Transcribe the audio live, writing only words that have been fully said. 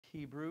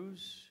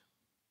Hebrews.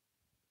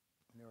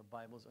 And there are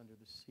Bibles under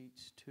the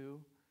seats too.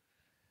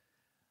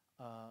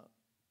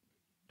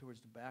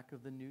 Towards the back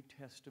of the New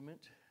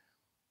Testament.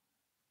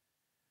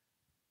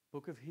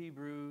 Book of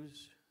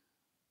Hebrews,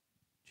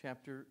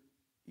 chapter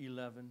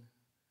 11.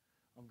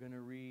 I'm going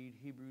to read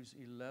Hebrews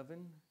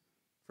 11,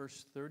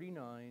 verse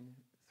 39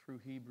 through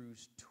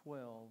Hebrews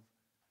 12,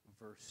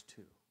 verse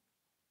 2.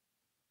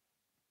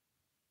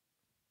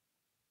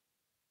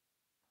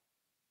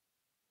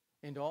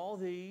 And all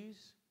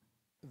these,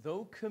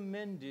 though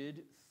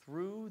commended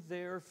through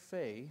their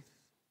faith,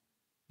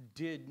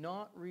 did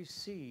not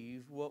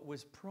receive what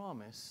was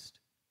promised,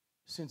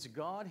 since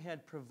God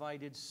had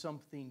provided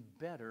something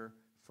better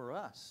for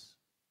us,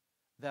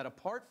 that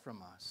apart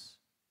from us,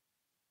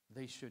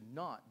 they should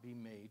not be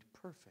made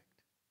perfect.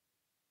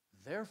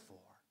 Therefore,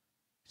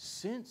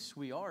 since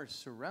we are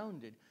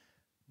surrounded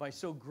by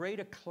so great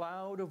a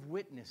cloud of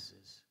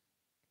witnesses,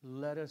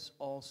 let us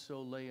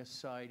also lay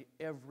aside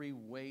every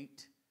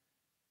weight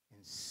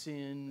and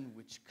sin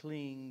which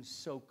clings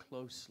so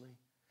closely,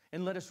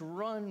 and let us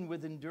run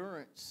with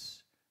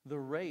endurance the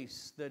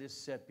race that is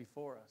set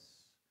before us,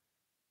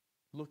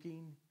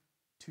 looking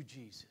to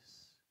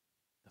Jesus,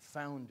 the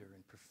founder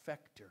and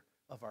perfecter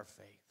of our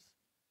faith,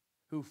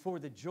 who for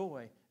the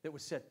joy that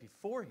was set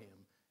before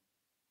him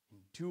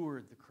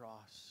endured the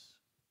cross,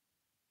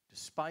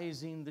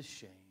 despising the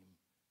shame,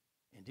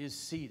 and is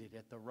seated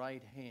at the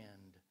right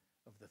hand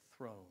of the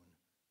throne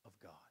of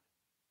God.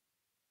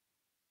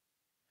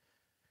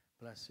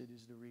 Blessed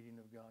is the reading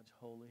of God's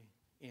holy,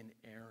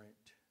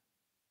 inerrant,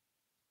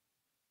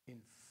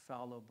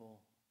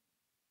 infallible,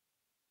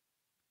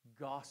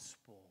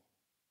 gospel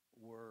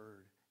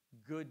word,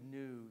 good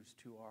news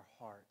to our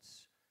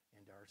hearts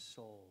and our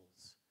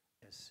souls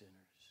as sinners.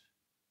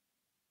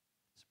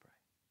 Let's pray.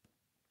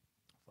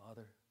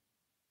 Father,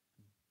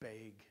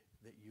 beg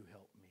that you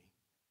help me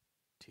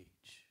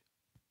teach.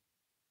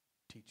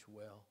 Teach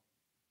well,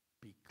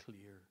 be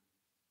clear,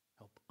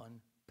 help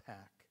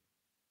unpack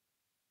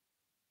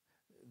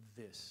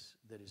this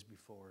that is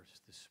before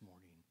us this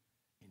morning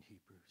in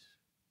Hebrews.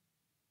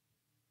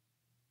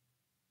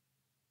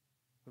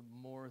 But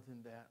more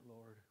than that,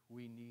 Lord,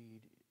 we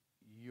need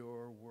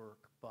your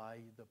work by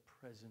the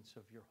presence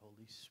of your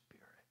Holy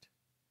Spirit.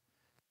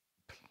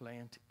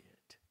 Plant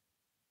it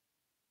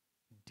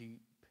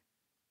deep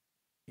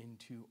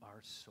into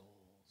our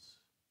souls,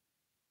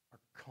 our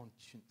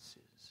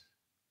consciences,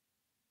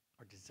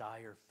 our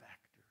desire factory.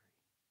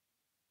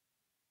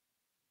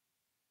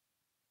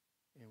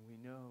 And we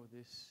know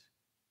this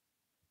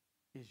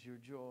is your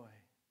joy,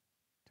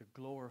 to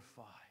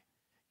glorify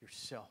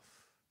yourself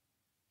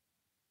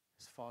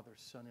as Father,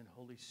 Son, and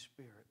Holy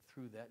Spirit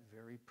through that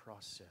very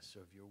process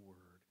of your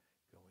word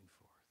going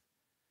forth.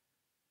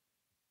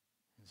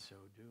 And so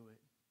do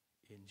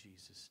it in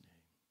Jesus'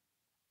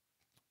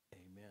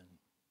 name. Amen.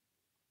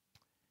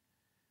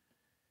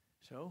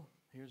 So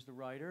here's the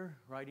writer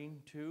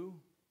writing to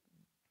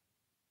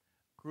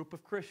a group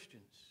of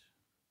Christians.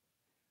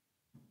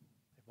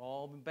 They've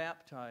all been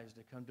baptized.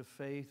 They come to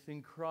faith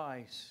in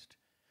Christ.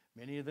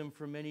 Many of them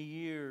for many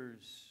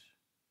years.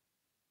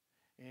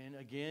 And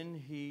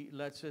again, he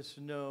lets us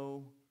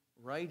know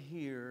right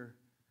here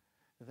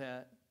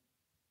that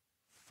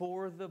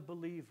for the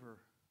believer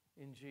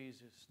in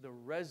Jesus, the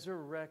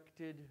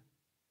resurrected,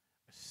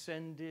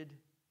 ascended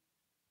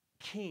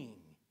King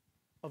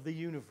of the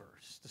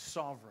universe, the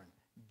sovereign,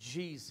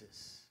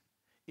 Jesus,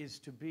 is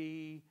to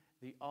be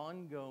the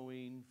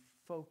ongoing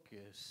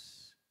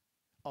focus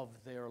of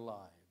their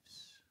lives.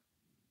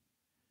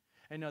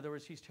 In other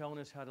words, he's telling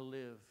us how to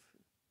live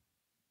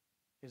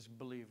as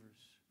believers.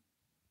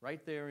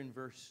 Right there in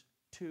verse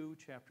 2,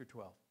 chapter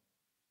 12.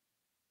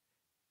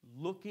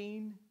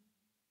 Looking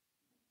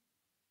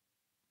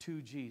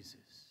to Jesus,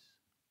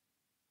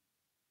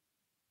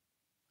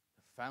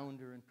 the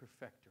founder and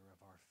perfecter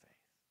of our faith.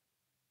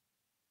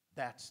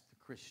 That's the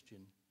Christian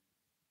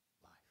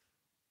life.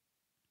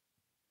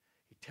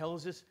 He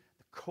tells us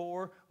the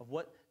core of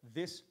what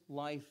this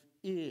life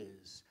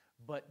is,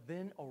 but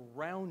then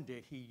around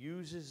it he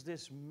uses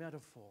this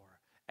metaphor.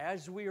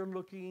 As we are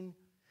looking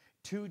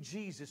to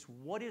Jesus,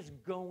 what is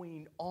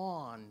going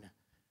on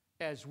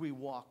as we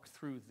walk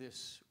through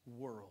this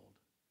world?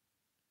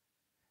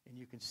 And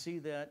you can see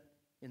that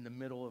in the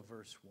middle of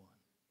verse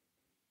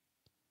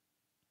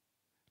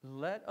 1.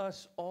 Let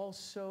us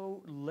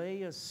also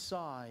lay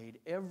aside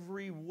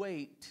every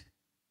weight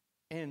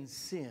and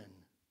sin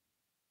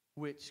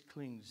which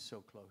clings so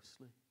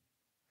closely,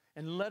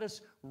 and let us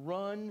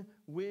run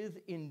with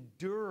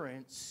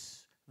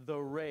endurance the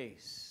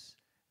race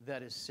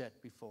that is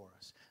set before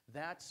us.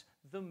 That's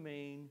the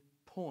main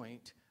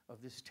point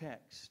of this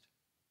text.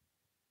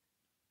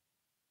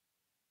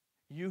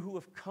 You who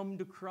have come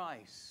to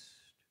Christ,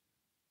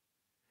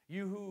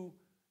 you who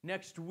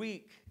next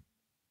week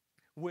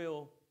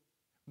will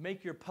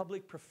make your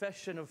public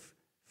profession of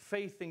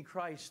faith in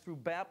Christ through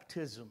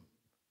baptism,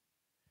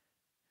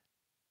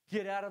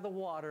 get out of the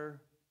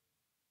water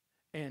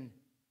and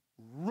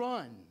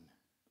run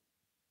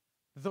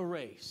the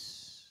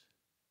race.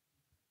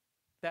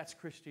 That's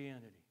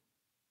Christianity.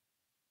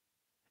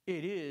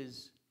 It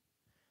is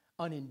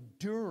an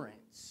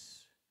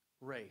endurance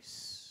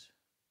race.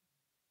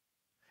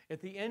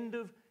 At the end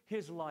of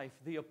his life,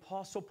 the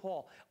Apostle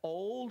Paul,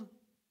 old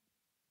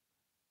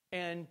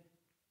and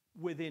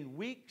within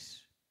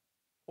weeks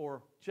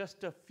or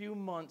just a few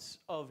months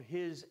of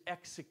his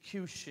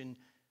execution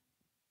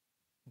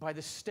by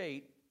the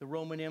state, the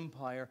Roman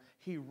Empire,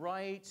 he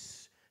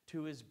writes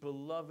to his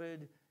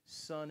beloved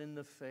son in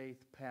the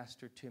faith,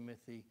 Pastor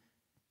Timothy,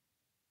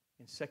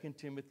 in 2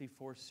 Timothy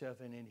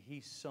 4:7, and he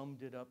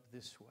summed it up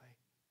this way.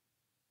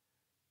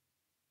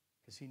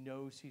 Because he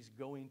knows he's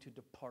going to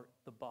depart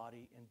the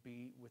body and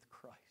be with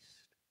Christ.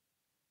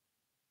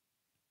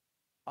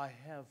 I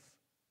have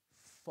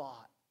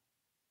fought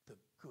the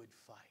good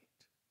fight.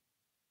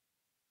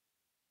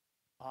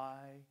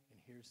 And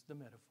here's the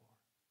metaphor,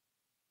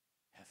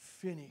 have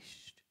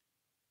finished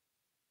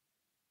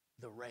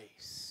the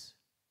race.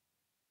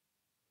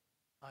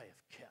 I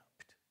have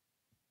kept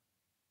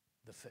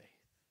the faith.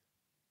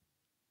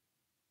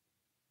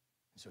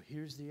 And so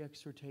here's the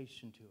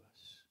exhortation to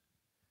us.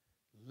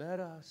 Let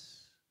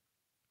us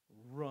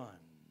run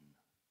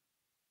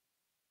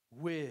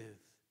with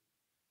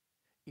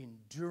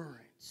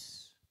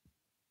endurance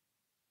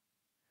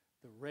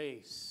the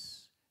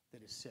race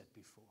that is set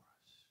before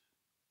us.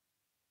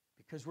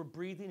 Because we're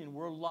breathing and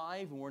we're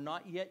alive and we're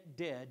not yet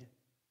dead.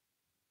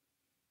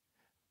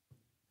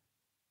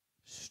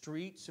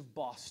 Streets of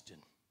Boston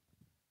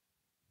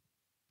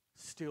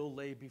still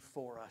lay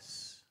before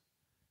us.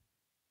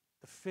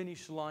 The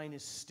finish line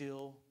is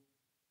still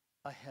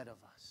ahead of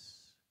us.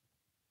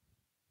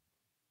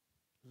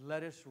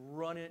 Let us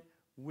run it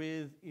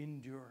with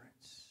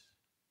endurance.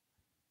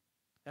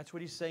 That's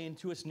what he's saying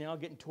to us now,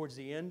 getting towards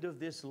the end of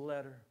this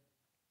letter.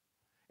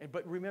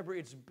 But remember,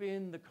 it's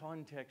been the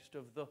context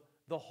of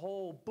the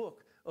whole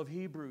book of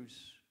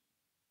Hebrews.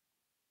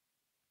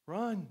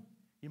 Run.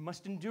 You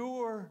must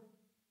endure.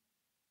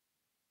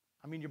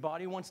 I mean, your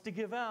body wants to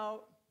give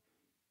out.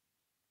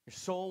 Your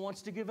soul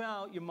wants to give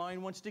out. Your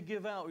mind wants to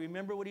give out.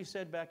 Remember what he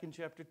said back in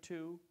chapter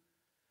 2,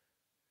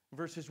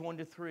 verses 1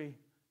 to 3.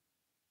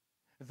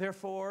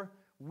 Therefore,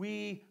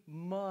 we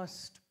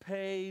must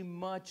pay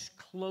much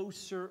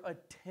closer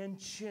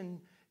attention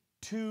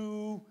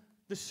to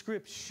the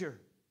Scripture,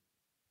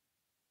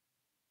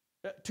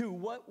 to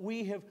what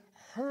we have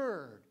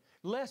heard,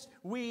 lest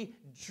we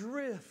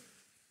drift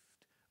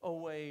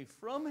away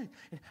from it.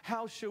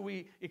 How shall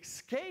we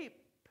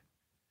escape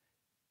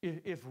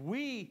if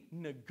we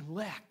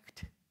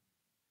neglect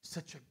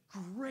such a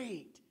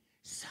great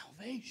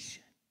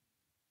salvation?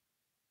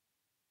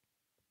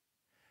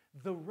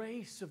 The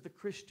race of the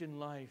Christian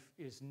life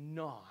is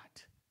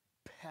not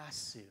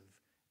passive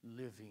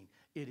living.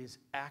 It is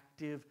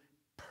active,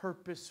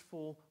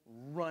 purposeful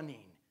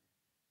running.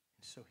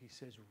 And so he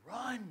says,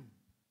 run,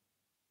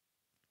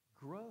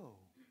 grow,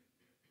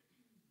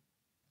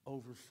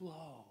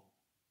 overflow.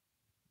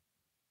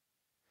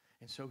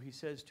 And so he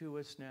says to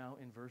us now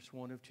in verse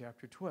 1 of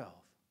chapter 12,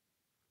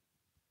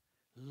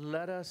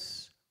 let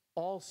us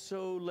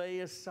also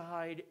lay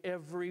aside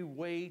every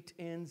weight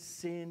and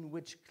sin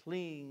which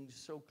clings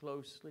so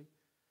closely,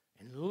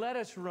 and let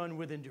us run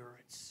with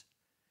endurance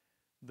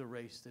the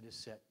race that is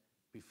set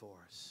before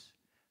us.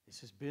 This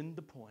has been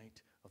the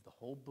point of the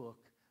whole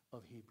book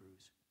of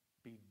Hebrews.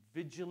 Be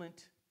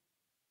vigilant,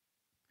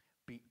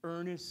 be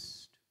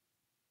earnest,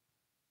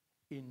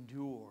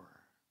 endure,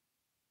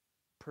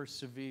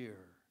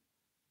 persevere,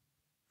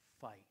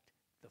 fight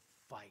the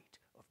fight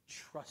of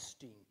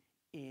trusting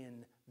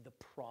in the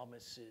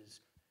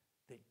promises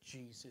that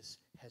Jesus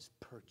has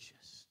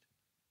purchased.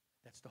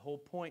 That's the whole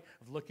point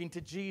of looking to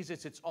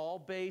Jesus. It's all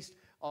based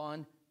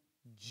on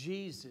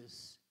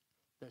Jesus,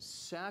 the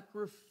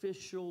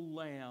sacrificial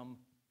lamb,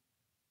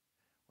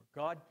 where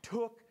God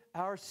took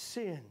our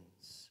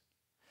sins,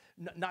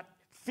 not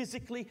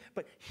physically,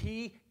 but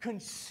he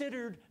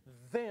considered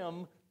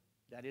them,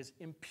 that is,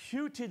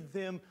 imputed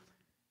them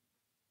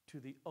to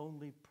the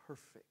only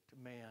perfect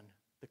man,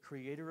 the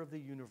creator of the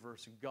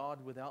universe,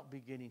 God without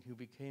beginning, who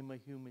became a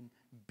human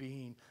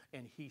being,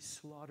 and he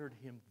slaughtered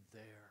him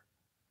there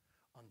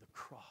on the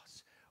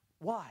cross.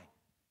 Why?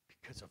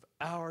 Because of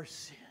our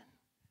sin,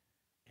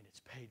 and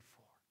it's paid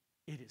for.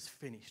 It is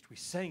finished. We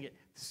sang it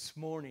this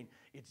morning.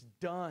 It's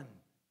done.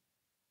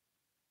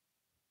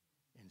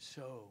 And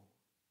so,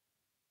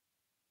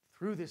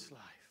 through this life,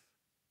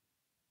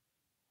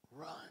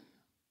 run.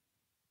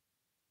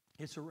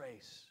 It's a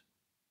race.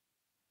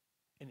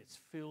 And it's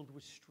filled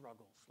with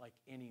struggles like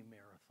any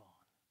marathon.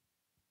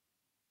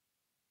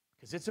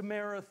 Because it's a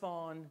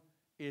marathon,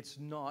 it's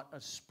not a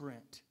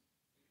sprint.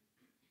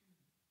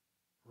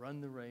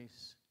 Run the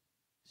race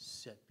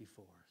set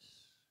before us.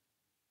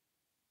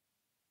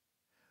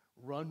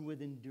 Run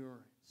with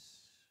endurance.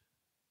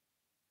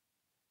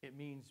 It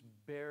means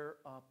bear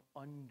up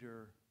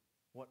under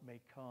what may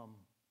come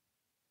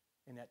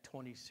in that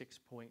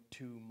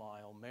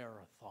 26.2-mile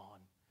marathon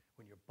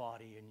when your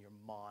body and your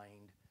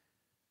mind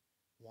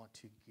want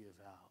to give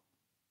out.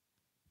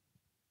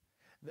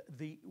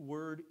 The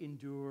word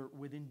endure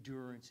with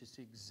endurance is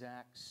the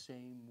exact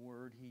same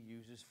word he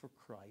uses for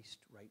Christ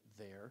right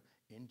there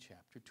in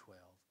chapter 12,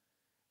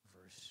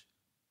 verse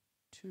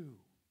 2.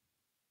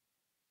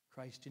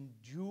 Christ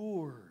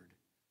endured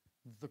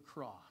the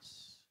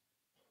cross.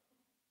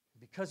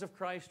 Because of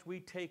Christ, we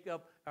take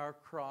up our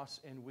cross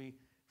and we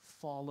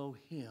follow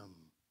him.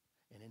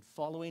 And in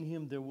following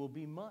him, there will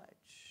be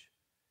much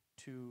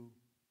to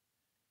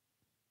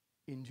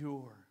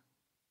endure.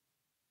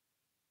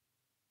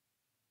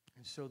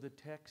 And so the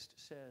text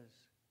says,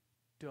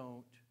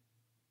 don't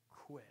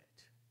quit.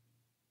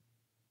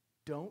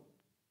 Don't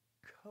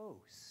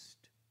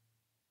coast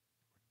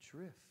or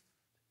drift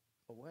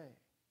away.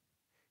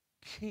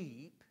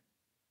 Keep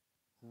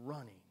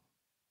running.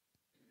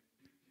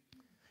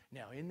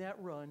 Now, in that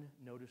run,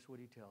 notice what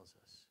he tells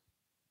us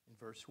in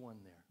verse 1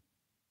 there.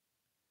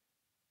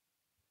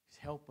 He's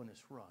helping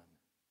us run.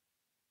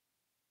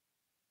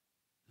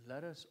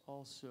 Let us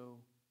also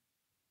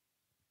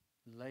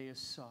lay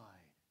aside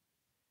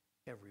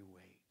every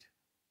weight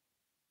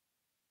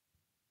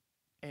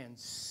and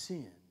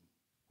sin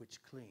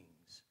which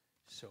clings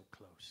so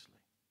closely.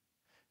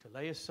 To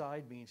lay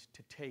aside means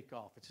to take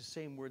off. It's the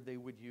same word they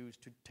would use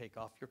to take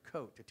off your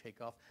coat, to take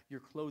off your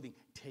clothing.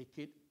 Take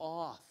it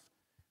off.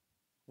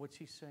 What's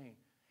he saying?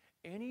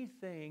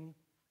 Anything,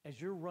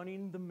 as you're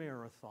running the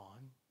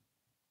marathon,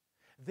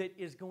 that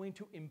is going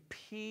to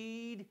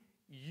impede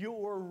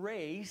your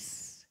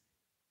race,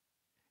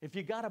 if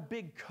you got a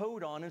big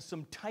coat on and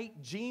some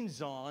tight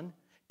jeans on,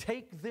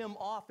 take them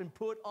off and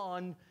put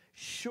on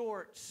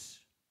shorts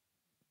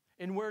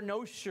and wear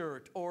no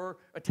shirt or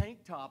a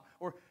tank top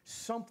or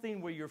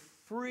something where you're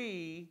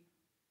free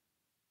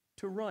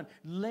to run.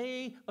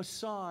 Lay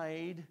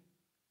aside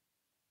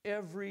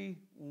every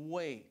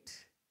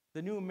weight.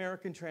 The New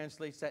American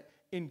translates that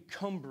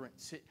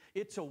encumbrance.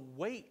 It's a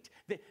weight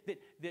that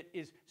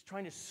is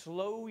trying to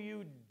slow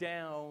you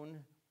down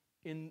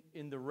in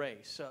the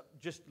race.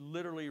 Just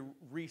literally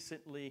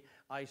recently,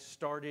 I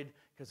started,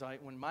 because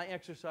when my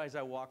exercise,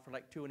 I walk for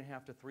like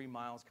 2.5 to 3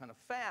 miles kind of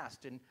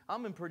fast, and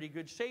I'm in pretty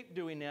good shape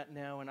doing that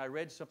now, and I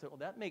read something, well,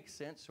 that makes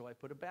sense, so I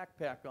put a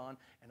backpack on,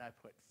 and I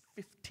put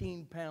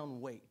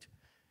 15-pound weight,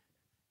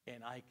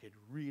 and I could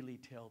really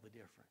tell the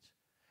difference.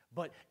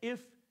 But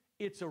if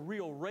it's a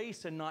real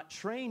race and not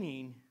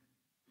training,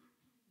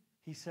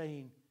 he's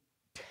saying,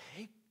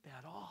 take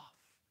that off.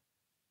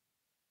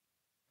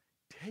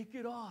 Take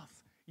it off.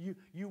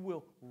 You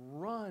will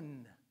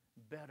run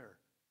better.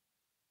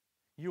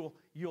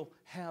 You'll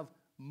have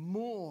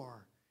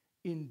more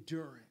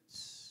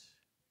endurance.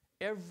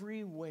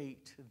 Every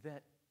weight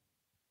that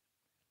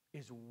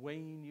is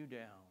weighing you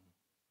down,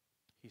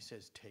 he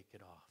says, take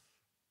it off.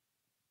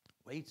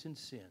 Weights and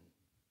sin.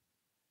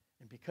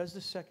 And because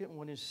the second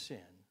one is sin,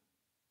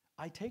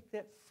 I take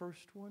that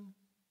first one,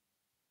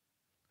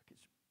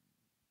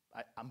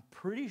 I'm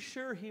pretty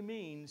sure he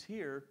means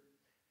here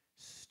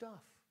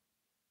stuff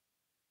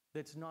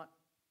that's not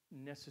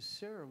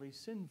necessarily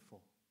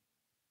sinful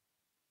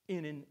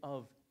in and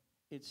of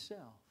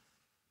itself.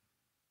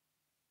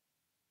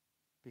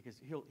 Because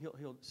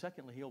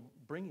secondly, he'll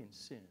bring in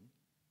sin.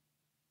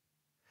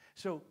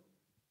 So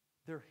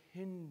they're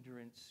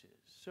hindrances.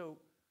 So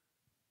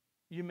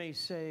you may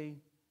say,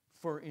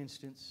 for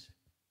instance,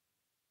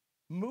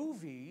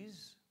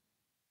 movies,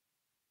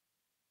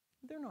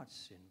 they're not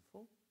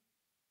sinful.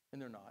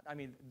 And they're not. I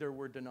mean, there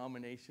were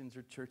denominations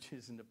or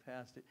churches in the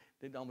past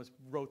that almost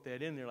wrote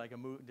that in there, like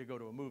to go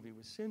to a movie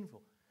was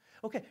sinful.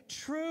 Okay,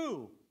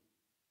 true.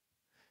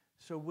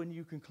 So when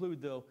you conclude,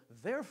 though,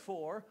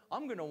 therefore,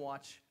 I'm going to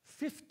watch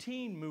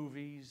 15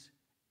 movies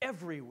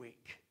every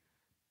week,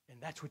 and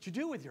that's what you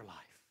do with your life.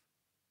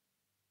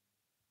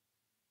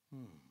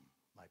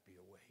 Might be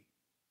a weight,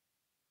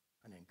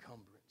 an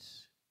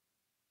encumbrance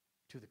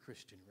to the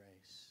Christian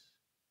race.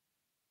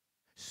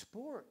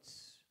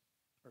 Sports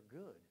are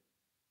good.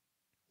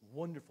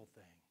 Wonderful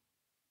thing.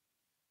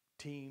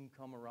 Team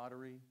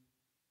camaraderie.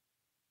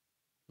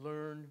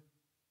 Learn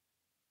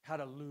how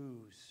to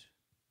lose.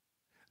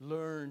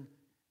 Learn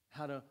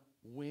how to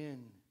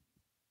win.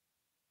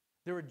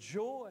 They're a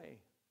joy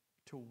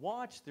to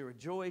watch. They're a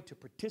joy to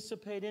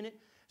participate in it.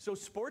 So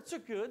sports are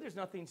good. There's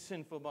nothing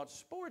sinful about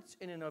sports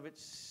in and of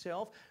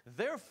itself.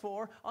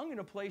 Therefore, I'm going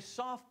to play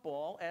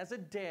softball as a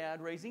dad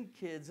raising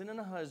kids and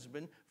a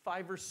husband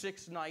 5 or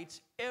 6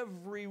 nights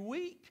every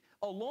week,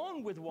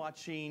 along with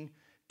watching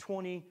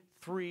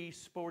 23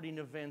 sporting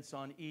events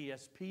on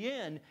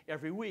ESPN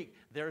every week.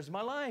 There's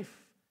my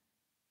life.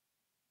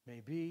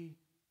 Maybe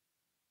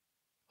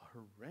a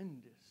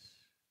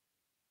horrendous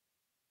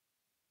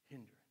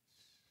hindrance.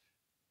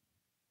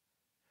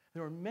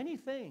 There are many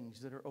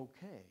things that are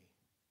okay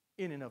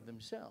in and of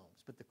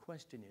themselves, but the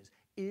question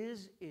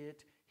is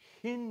it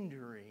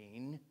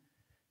hindering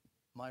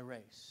my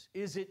race?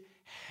 Is it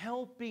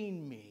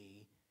helping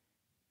me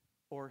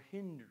or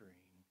hindering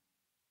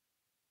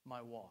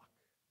my walk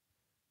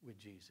with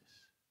Jesus?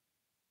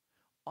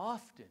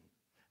 Often,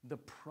 the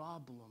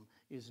problem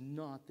is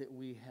not that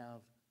we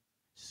have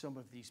some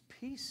of these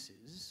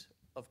pieces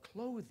of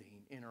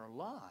clothing in our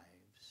lives.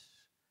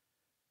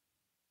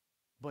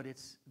 but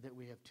it's that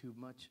we have too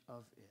much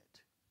of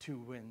it. To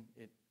when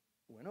it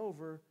went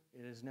over,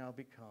 it has now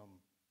become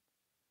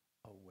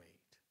a weight.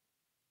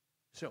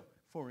 So,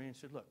 for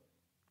instance, look,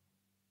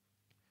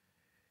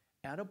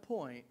 at a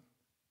point,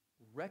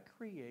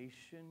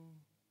 recreation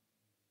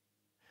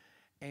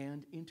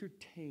and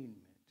entertainment,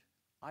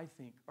 I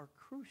think, are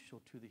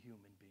crucial to the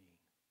human being.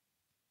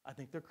 I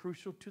think they're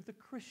crucial to the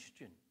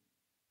Christian.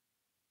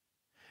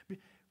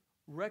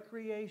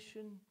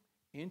 Recreation,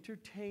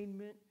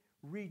 entertainment,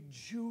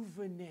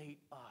 rejuvenate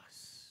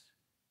us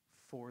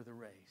for the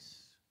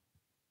race.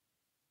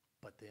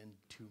 But then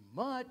too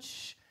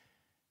much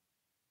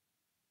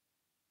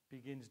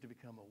begins to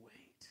become a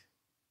weight.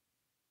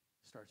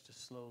 Starts to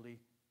slowly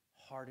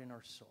harden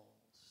our souls,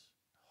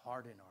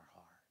 harden our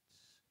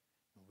hearts,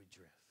 and we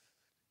drift.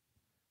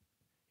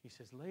 He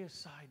says, lay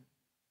aside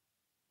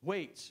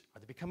weights. Are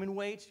they becoming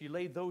weights? You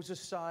lay those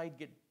aside,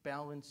 get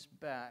balance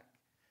back.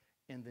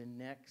 And the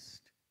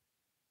next,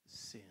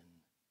 sin.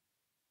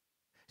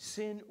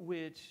 Sin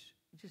which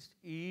just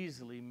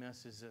easily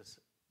messes us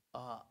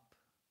up.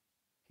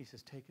 He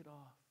says, take it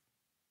off.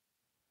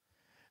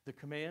 The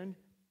command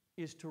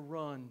is to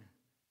run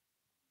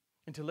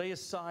and to lay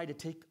aside, to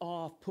take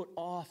off, put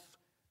off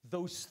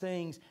those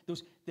things,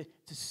 the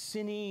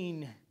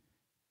sinning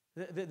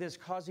that's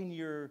causing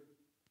your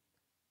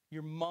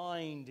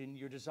mind and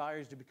your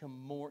desires to become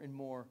more and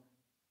more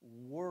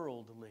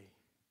worldly.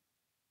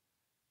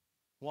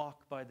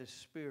 Walk by the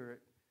Spirit,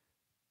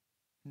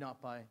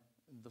 not by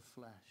the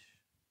flesh.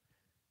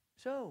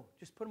 So,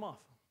 just put them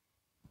off.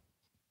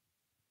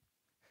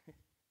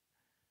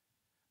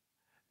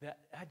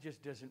 That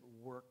just doesn't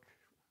work.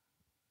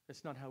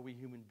 That's not how we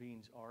human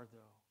beings are, though.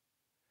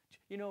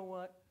 You know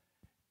what?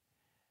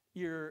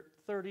 You're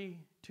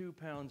 32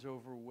 pounds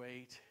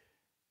overweight.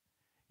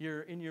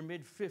 You're in your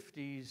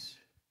mid-50s.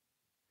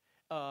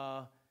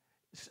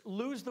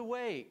 Lose the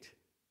weight.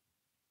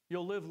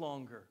 You'll live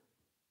longer,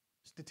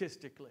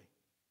 statistically.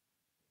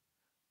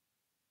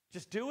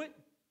 Just do it?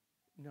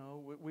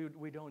 No,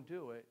 we don't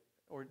do it.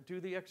 Or do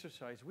the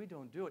exercise. We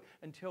don't do it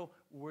until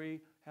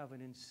we have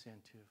an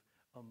incentive,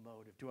 a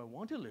motive. Do I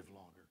want to live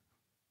longer?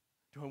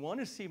 Do I want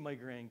to see my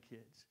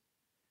grandkids?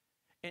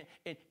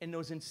 And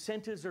those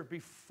incentives are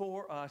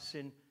before us,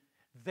 and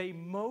they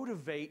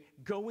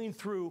motivate going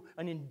through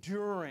an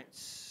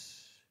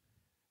endurance,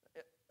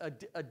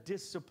 a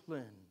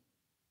discipline.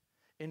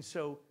 And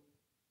so,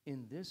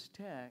 in this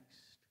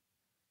text,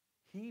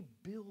 he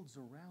builds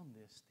around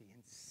this the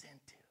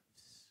incentives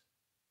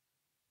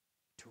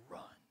to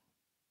run,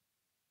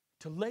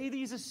 to lay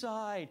these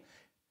aside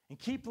and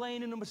keep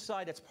laying them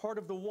aside. That's part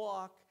of the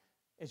walk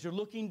as you're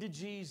looking to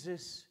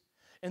Jesus.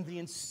 And the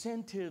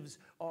incentives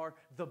are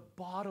the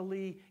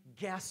bodily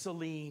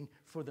gasoline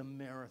for the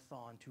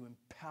marathon to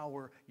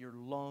empower your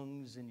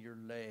lungs and your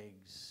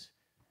legs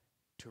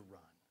to run.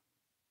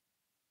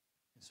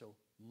 And so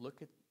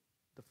look at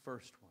the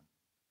first one.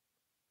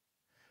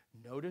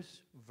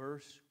 Notice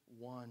verse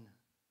 1.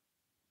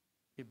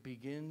 It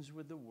begins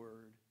with the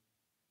word,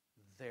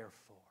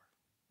 therefore.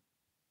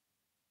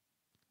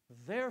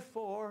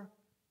 Therefore,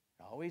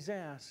 I always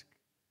ask,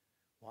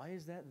 why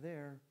is that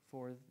there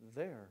for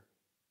there?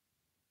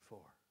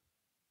 For?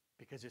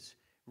 Because it's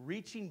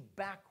reaching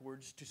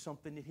backwards to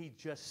something that he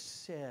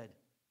just said.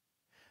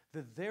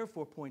 The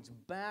therefore points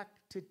back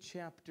to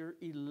chapter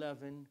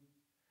 11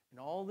 and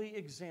all the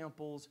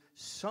examples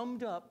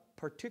summed up,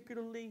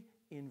 particularly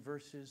in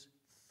verses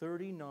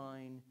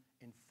 39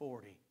 and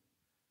 40.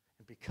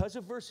 And because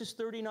of verses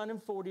 39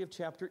 and 40 of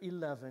chapter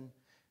 11,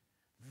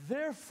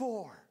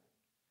 therefore,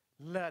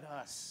 let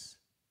us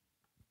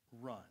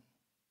run.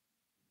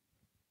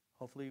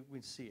 Hopefully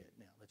we see it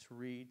now. Let's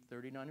read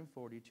 39 and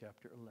 40,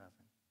 chapter 11.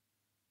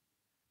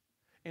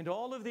 And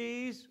all of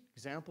these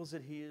examples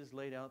that he has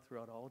laid out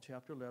throughout all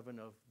chapter 11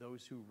 of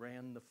those who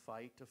ran the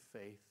fight of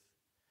faith,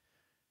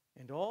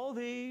 and all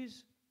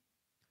these,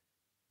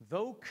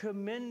 though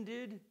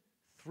commended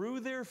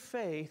through their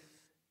faith,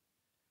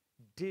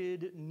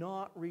 did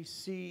not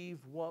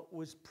receive what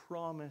was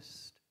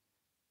promised,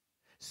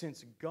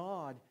 since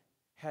God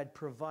had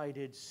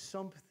provided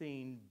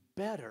something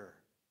better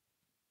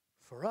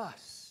for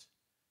us,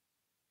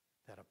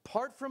 that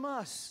apart from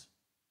us,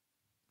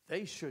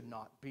 they should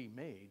not be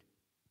made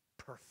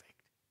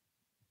perfect.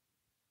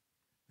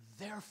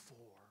 Therefore,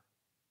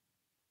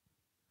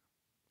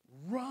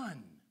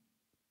 run.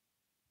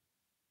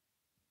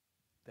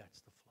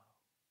 That's the flow.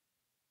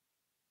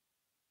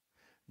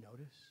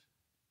 Notice,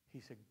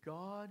 he said,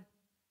 God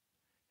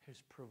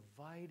has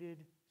provided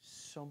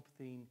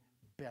something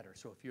better.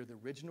 So if you're the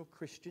original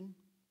Christian,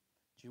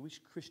 Jewish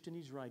Christian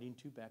he's writing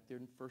to back there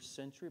in the first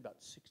century,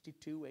 about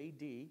 62 AD,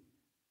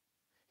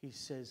 he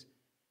says,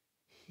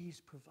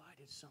 he's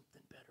provided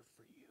something better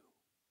for you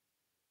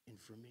and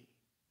for me.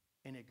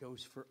 And it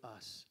goes for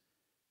us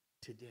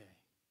today.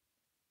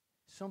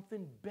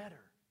 Something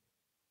better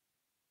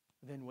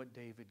than what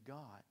David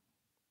got.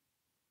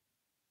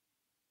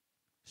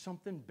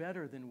 Something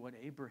better than what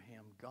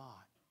Abraham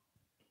got.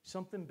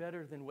 Something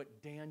better than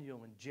what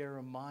Daniel and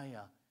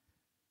Jeremiah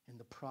and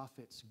the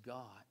prophets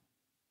got.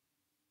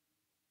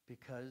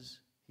 Because,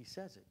 he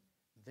says it,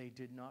 they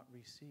did not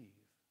receive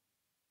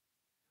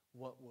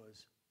what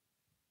was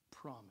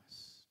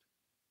promised.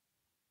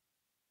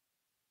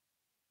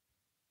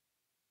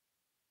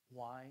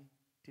 Why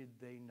did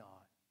they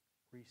not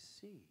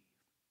receive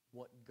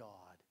what God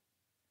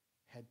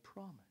had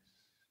promised?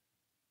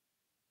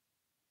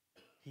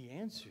 He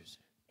answers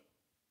it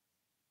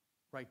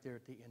right there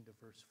at the end of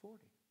verse 40.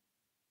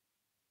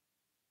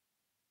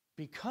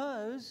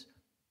 Because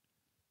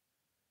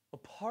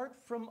apart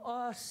from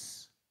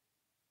us,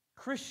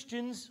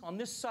 Christians on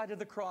this side of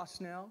the cross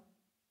now,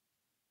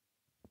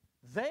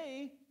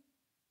 they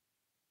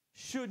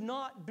should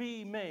not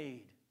be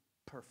made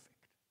perfect.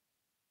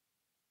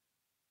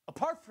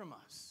 Apart from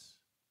us.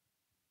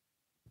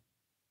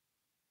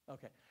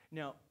 Okay,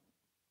 now,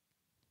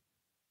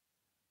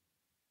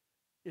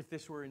 if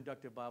this were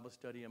inductive Bible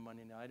study on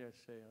Monday night, I'd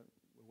say,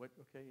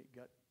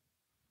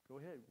 go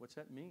ahead. What's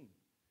that mean?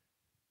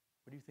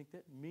 What do you think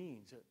that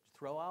means?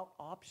 Throw out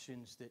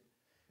options that,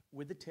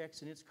 with the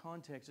text and its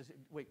context,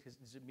 wait,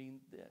 does it mean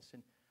this?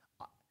 And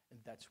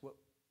that's what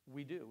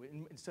we do.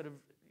 Instead of,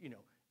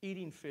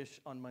 eating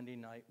fish on Monday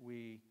night,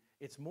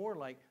 it's more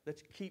like,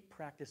 let's keep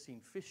practicing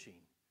fishing,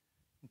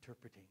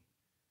 interpreting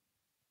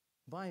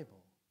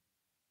Bible.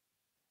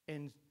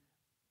 And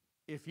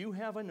if you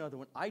have another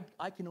one,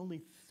 I can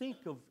only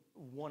think of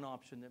one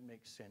option that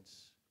makes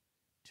sense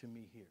to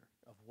me here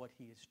of what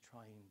he is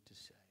trying to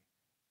say.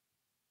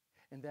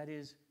 And that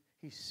is,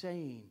 he's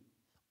saying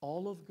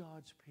all of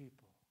God's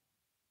people,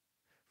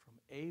 from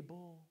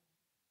Abel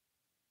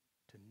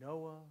to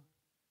Noah,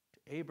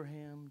 to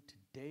Abraham, to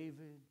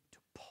David, to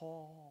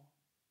Paul,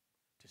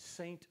 to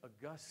Saint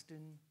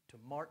Augustine, to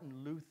Martin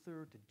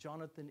Luther, to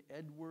Jonathan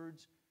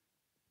Edwards,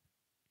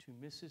 to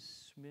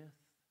Mrs. Smith,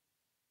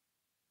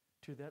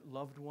 to that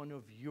loved one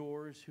of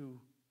yours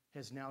who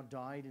has now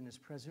died and is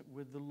present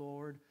with the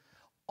Lord.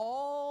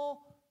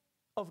 All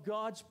of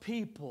God's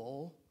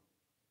people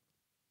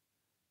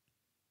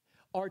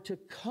are to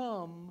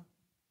come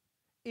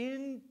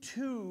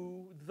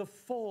into the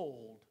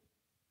fold,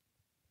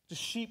 the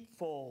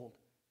sheepfold,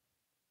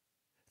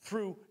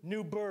 through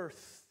new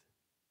birth,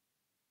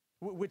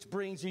 which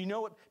brings,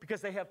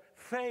 because they have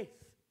faith.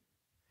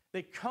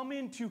 They come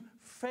into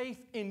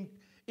faith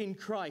in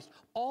Christ.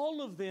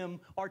 All of them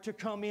are to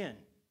come in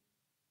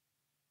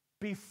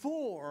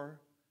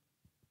before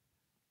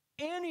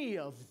any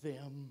of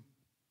them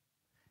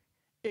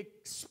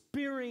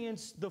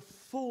experience the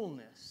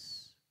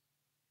fullness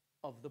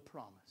of the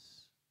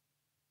promise,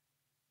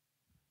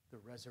 the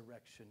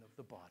resurrection of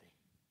the body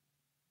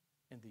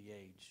in the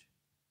age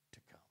to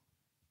come.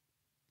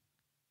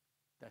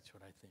 That's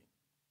what I think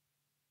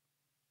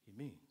he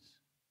means.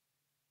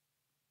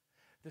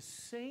 The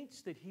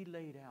saints that he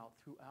laid out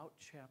throughout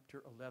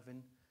chapter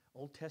 11,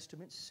 Old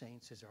Testament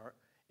saints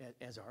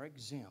as our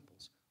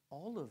examples,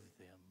 all of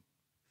them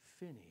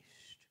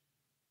finished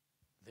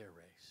their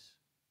race.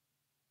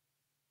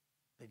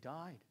 They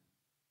died.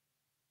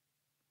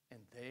 And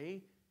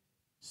they,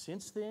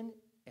 since then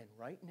and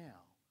right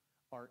now,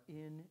 are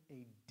in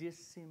a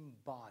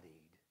disembodied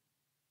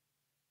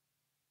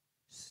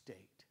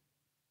state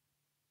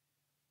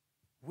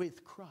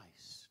with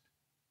Christ.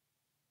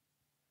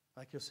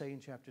 Like he'll say in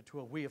chapter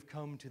 12, we have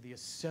come to the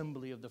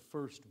assembly of the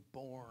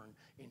firstborn,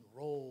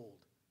 enrolled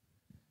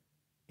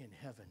in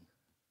heaven.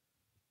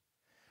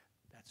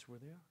 That's where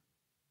they are.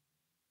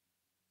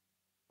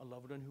 A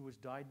loved one who has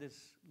died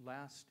this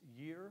last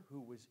year,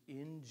 who was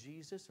in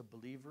Jesus, a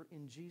believer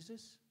in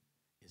Jesus,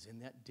 is in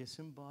that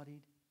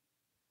disembodied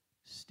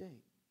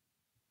state.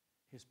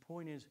 His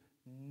point is,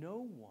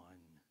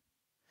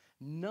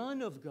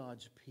 none of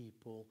God's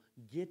people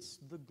gets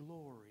the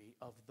glory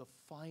of the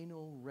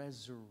final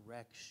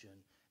resurrection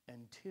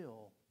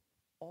until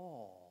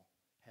all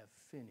have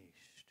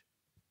finished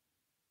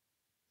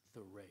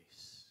the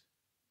race.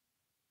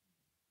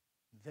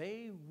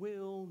 They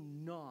will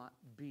not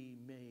be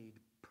made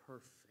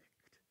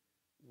perfect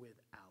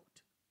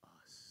without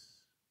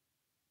us.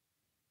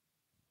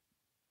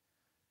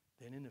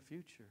 Then in the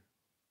future,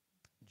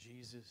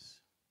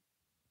 Jesus,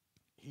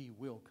 he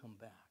will come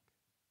back.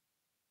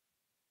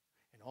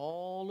 And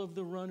all of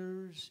the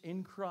runners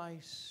in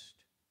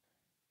Christ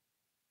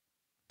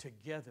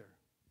together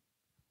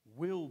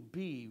will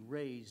be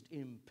raised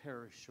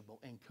imperishable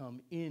and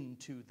come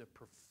into the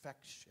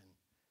perfection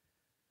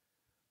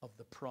of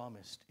the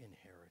promised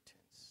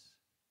inheritance.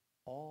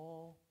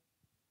 All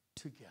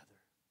together.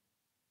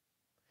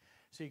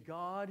 See,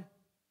 God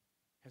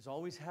has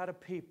always had a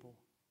people.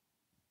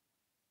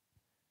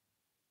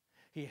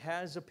 He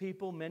has a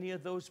people. Many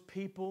of those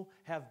people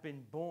have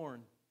been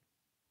born.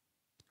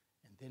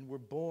 And then were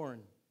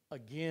born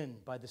again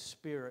by the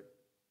Spirit.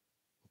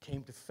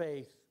 Came to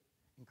faith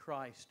in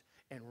Christ.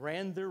 And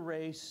ran their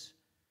race.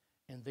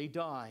 And they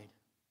died.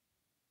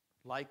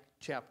 Like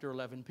chapter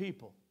 11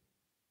 people.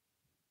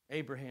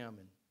 Abraham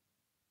and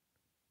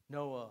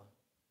Noah.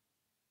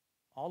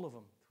 All of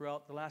them.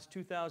 Throughout the last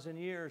 2,000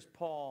 years,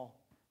 Paul,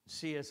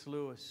 C.S.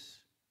 Lewis,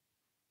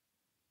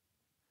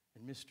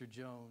 and Mr.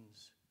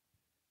 Jones.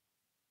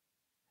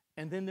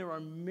 And then there are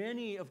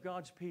many of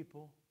God's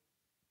people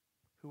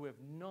who have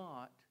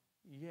not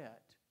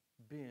yet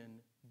been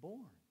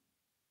born.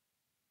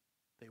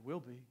 They will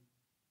be.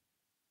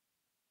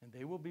 And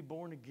they will be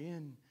born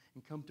again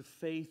and come to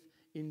faith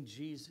in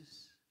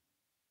Jesus.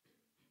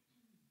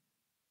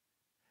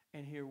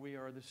 And here we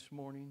are this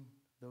morning,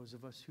 those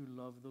of us who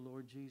love the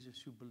Lord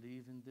Jesus, who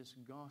believe in this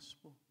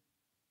gospel.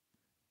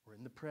 We're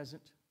in the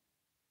present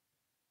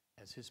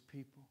as His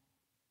people.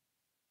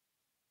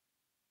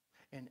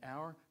 And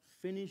our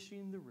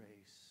finishing the race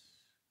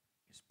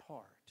is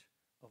part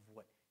of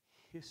what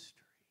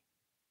history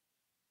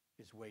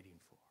is waiting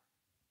for.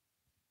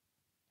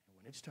 And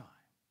when it's time,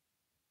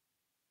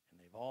 and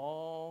they've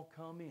all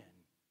come in,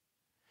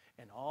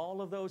 and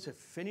all of those have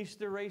finished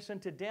their race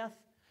unto death,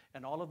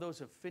 and all of those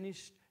have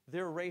finished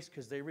their race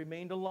because they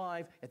remained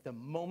alive, at the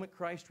moment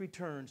Christ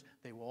returns,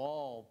 they will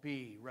all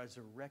be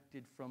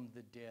resurrected from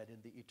the dead,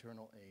 and the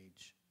eternal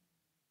age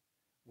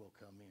will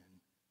come in.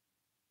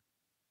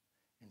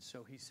 And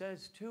so He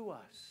says to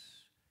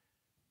us,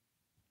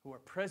 who are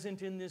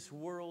present in this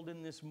world,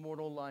 in this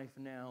mortal life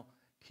now,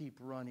 keep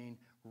running,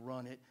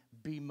 run it.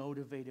 Be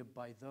motivated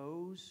by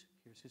those,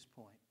 here's His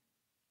point,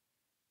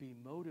 be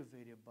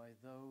motivated by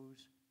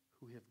those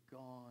who have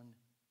gone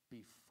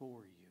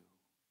before you.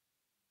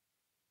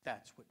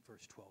 That's what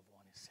verse 12:1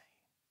 is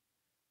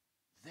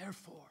saying.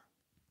 Therefore,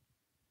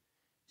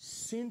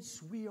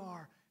 since we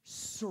are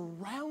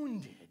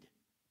surrounded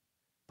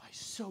by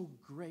so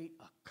great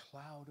a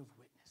cloud of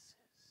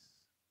witnesses,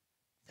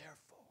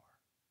 therefore,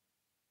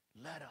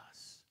 let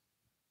us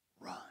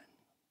run.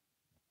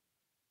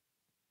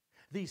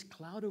 These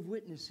cloud of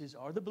witnesses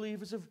are the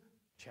believers of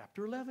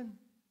chapter 11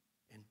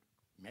 and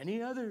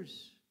many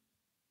others.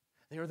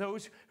 They are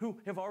those who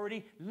have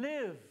already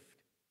lived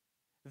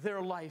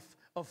their life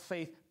of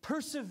faith,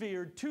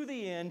 persevered to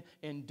the end,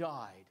 and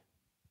died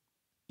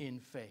in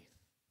faith.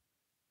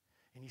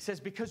 And He says,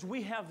 because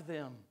we have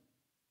them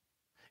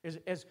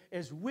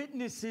as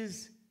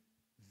witnesses,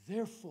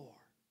 therefore,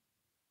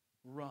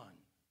 run.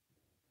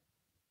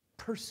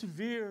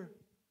 Persevere,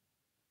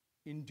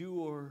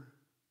 endure.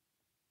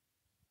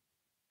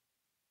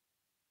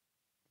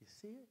 You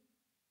see it?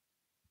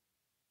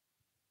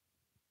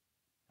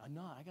 A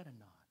nod. I got a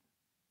nod.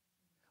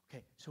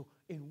 Okay, so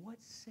in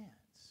what sense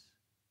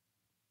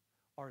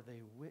are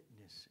they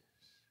witnesses?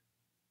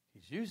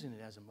 He's using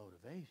it as a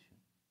motivation.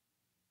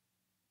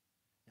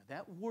 Now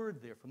that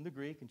word there from the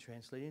Greek and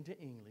translated into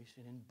English,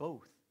 and in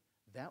both,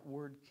 that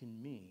word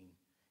can mean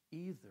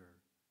either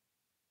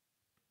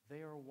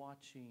they are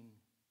watching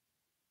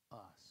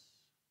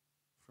us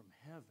from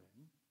heaven,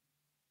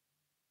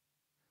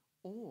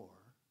 or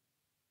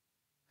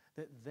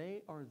that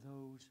they are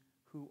those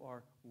who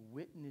are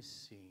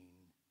witnessing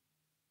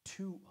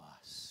to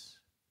us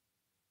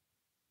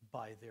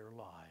by their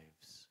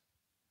lives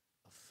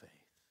of faith.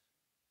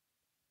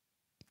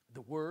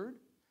 The word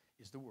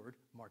is the word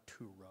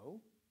marturo.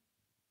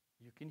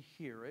 You can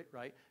hear it,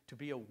 right? To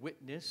be a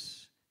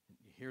witness.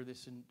 You hear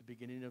this in the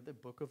beginning of the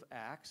book of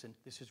Acts, and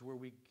this is where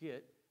we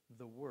get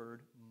the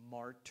word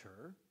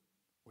martyr,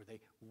 where they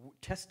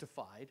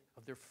testified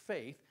of their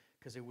faith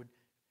because they would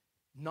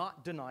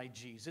not deny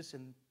Jesus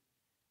and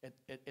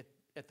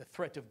at the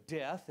threat of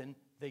death, and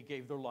they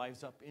gave their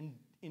lives up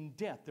in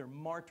death. They're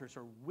martyrs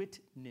or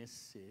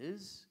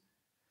witnesses.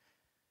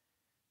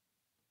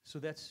 So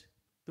that's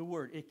the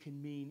word. It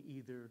can mean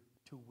either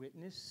to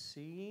witness,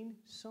 seeing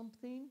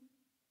something,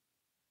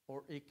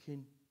 or it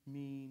can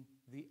mean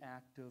the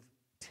act of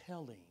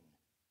telling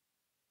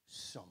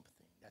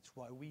something. That's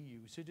why we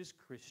use it as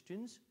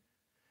Christians,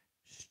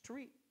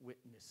 street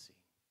witnessing.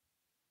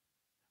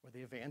 Or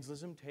the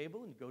evangelism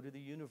table and go to the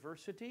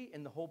university,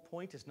 and the whole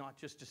point is not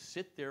just to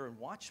sit there and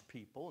watch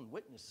people and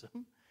witness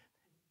them.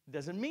 It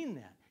doesn't mean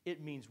that. It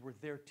means we're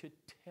there to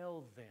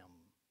tell them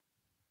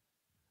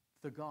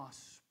the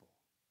gospel,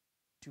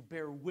 to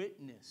bear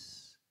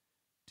witness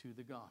to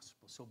the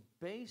gospel. So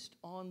based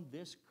on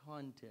this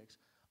context,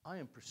 I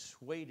am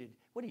persuaded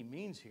what he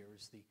means here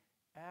is the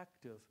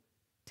act of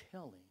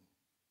telling.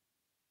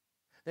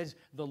 That is,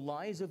 the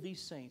lives of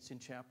these saints in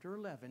chapter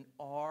 11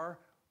 are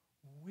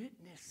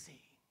witnessing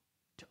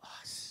to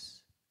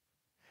us.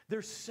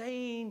 They're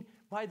saying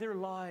by their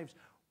lives,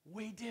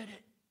 we did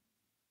it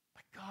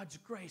by God's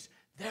grace.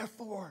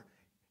 Therefore,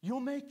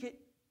 you'll make it.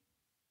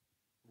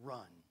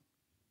 Run.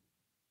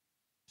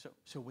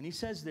 So when he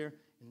says there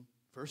in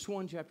verse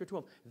 1, chapter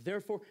 12,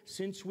 therefore,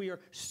 since we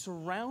are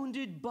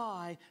surrounded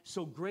by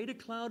so great a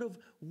cloud of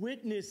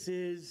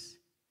witnesses,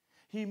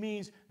 he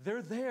means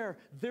they're there.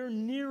 They're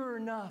near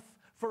enough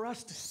for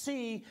us to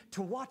see,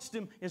 to watch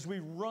them as we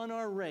run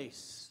our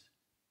race.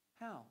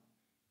 How?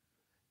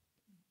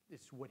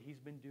 It's what he's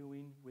been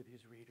doing with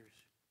his readers.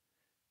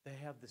 They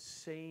have the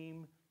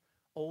same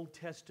Old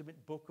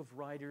Testament book of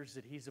writers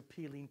that he's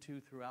appealing to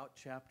throughout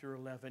chapter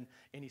 11.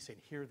 And he's saying,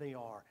 here they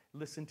are.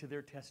 Listen to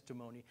their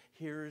testimony.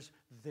 Here's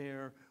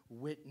their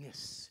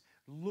witness.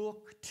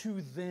 Look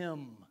to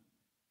them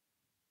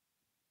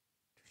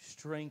to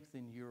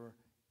strengthen your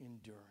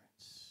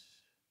endurance.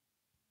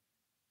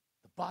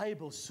 The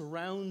Bible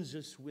surrounds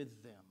us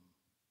with them.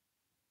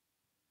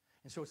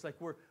 And so it's like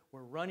we're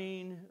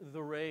running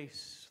the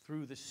race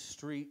through the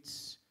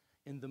streets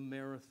in the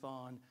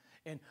marathon,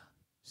 and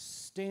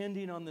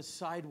standing on the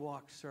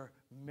sidewalks are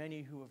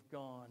many who have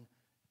gone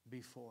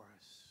before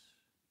us.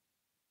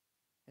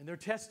 And their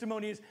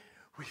testimony is,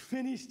 we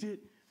finished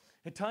it.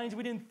 At times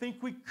we didn't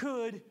think we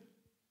could,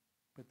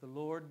 but the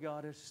Lord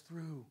got us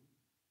through.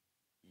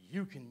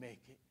 You can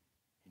make it,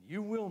 and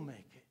you will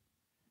make it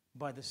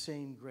by the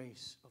same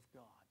grace of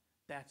God.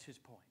 That's his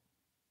point.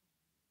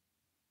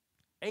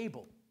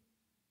 Abel,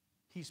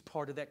 he's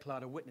part of that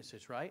cloud of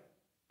witnesses, right?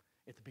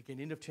 At the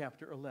beginning of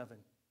chapter 11.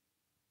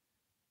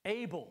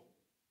 Abel,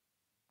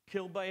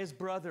 killed by his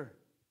brother.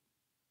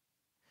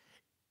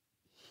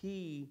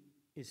 He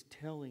is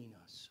telling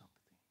us something.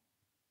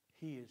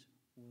 He is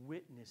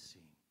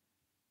witnessing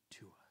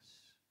to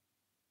us.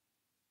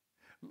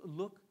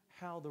 Look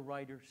how the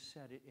writer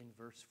said it in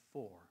verse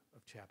 4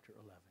 of chapter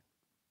 11.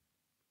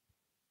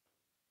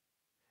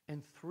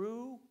 And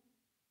through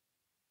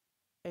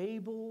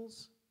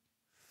Abel's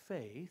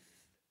faith,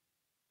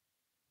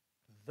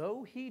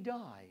 though he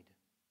died,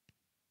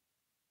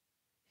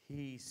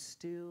 he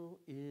still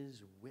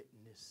is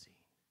witnessing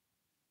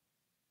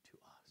to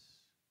us.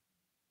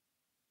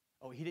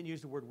 Oh, he didn't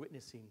use the word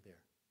witnessing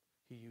there.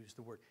 He used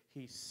the word,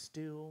 he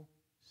still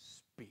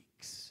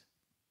speaks.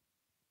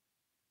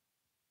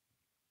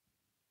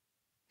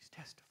 He's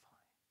testifying.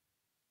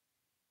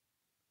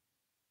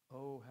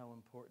 Oh, how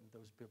important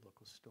those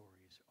biblical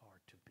stories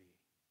are to be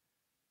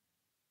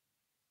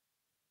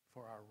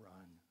for our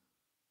run.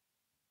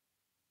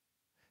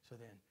 So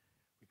then,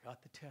 we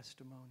got the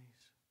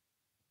testimonies.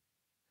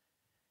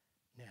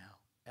 Now,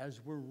 as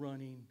we're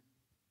running,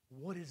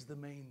 what is the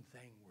main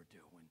thing we're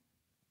doing?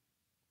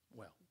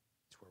 Well,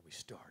 it's where we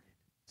started.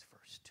 It's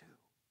verse 2.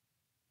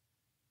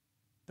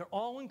 They're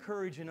all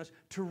encouraging us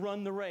to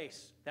run the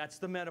race. That's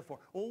the metaphor.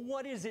 Well,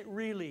 what is it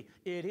really?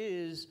 It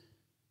is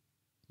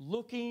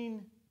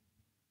looking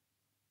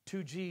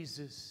to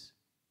Jesus,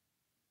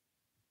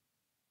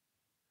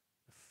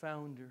 the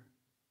founder,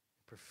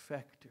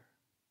 perfecter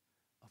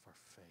of our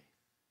faith.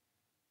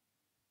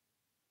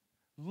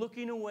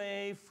 Looking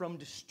away from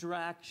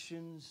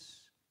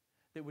distractions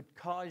that would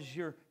cause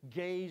your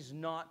gaze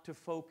not to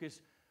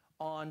focus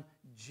on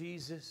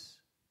Jesus,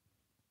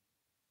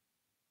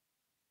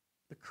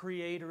 the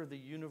creator of the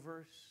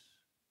universe,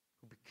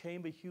 who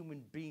became a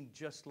human being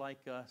just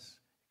like us,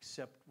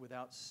 except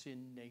without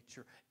sin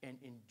nature, and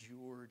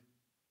endured.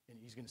 And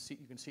you can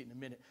see it in a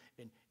minute.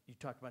 And you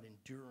talk about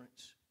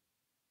endurance.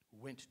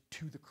 Went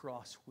to the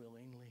cross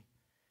willingly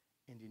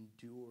and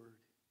endured.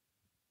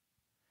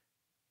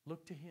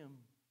 Look to him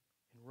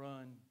and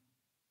run.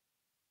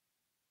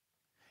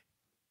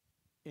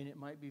 And it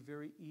might be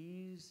very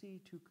easy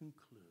to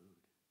conclude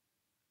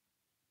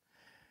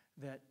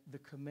that the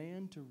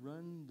command to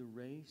run the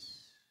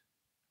race,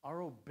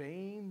 our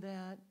obeying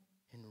that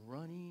and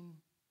running,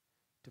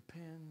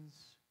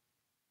 depends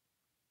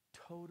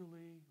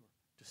totally or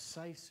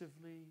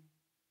decisively,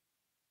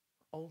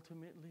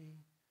 ultimately,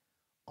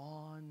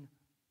 on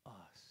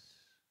us.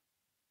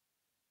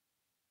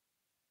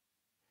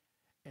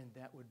 And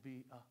that would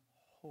be a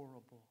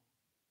horrible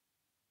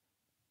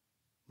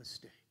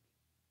mistake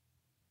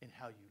in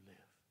how you live.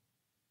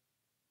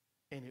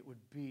 And it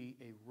would be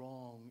a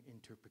wrong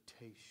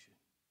interpretation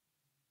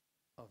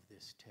of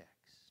this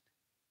text,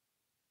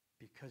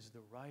 because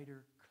the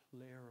writer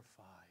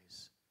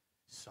clarifies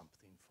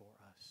something for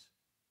us.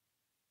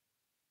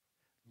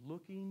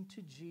 Looking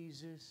to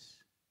Jesus,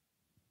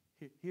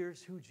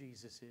 here's who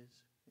Jesus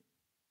is.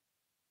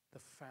 The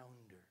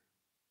founder,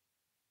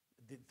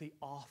 the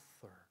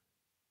author,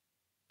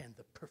 and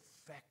the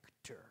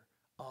perfecter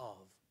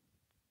of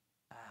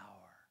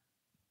our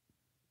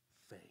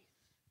faith.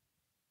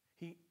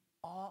 He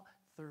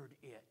authored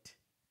it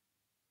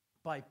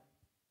by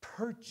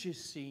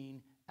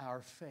purchasing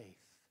our faith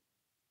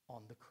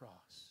on the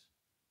cross.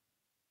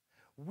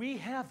 We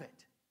have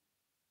it,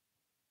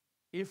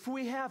 if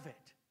we have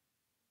it,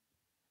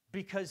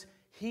 because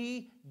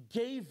he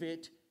gave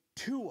it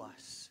to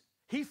us.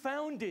 He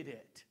founded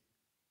it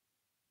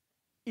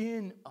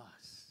in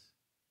us.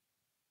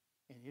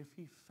 And if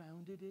he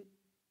founded it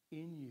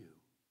in you,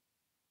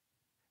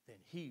 then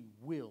he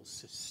will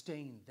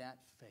sustain that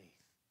faith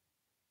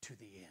to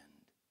the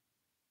end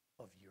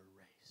of your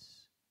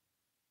race.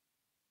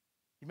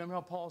 You remember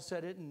how Paul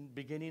said it in the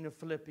beginning of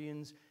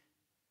Philippians?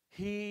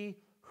 He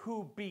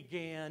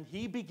began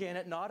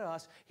it, not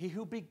us. He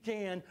who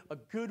began a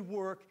good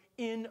work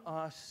in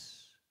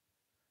us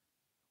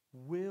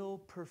will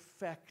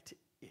perfect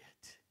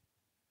it,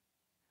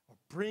 or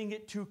bring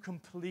it to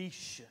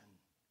completion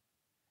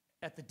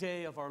at the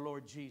day of our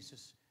Lord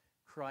Jesus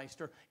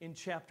Christ. Or in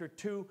chapter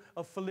 2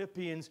 of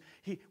Philippians,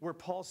 where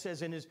Paul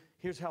says,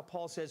 here's how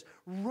Paul says,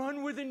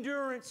 run with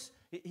endurance.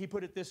 He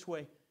put it this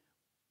way: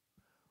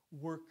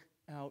 work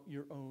out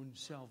your own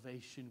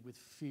salvation with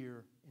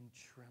fear and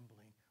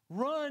trembling.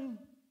 Run!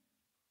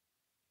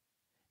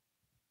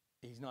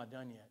 He's not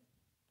done yet.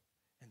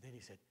 And then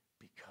he said,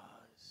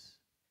 because.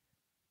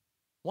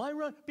 Why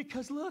run?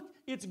 Because look,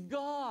 it's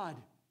God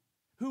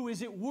who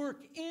is at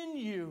work in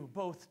you,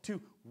 both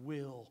to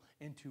will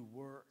and to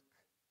work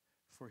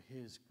for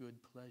his good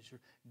pleasure.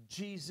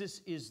 Jesus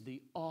is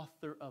the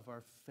author of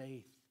our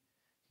faith.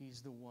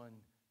 He's the one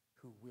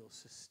who will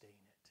sustain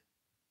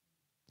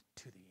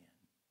it to the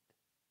end.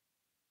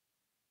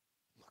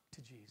 Look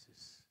to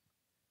Jesus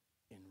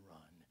and run.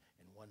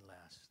 And one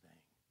last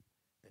thing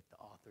that the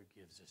author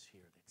gives us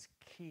here that's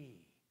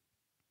key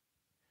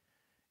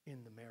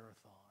in the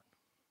marathon.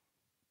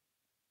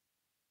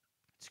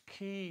 It's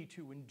key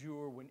to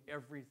endure when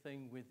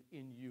everything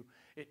within you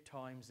at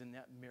times in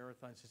that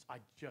marathon says, I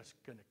have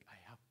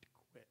to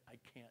quit. I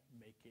can't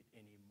make it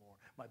anymore.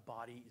 My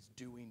body is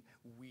doing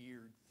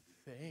weird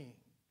things.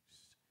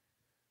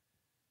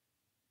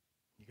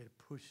 You got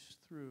to push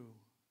through.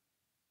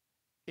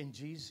 And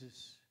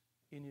Jesus,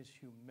 in his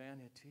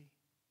humanity,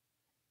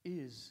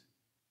 is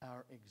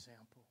our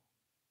example.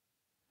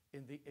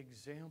 And the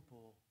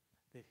example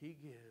that he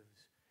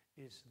gives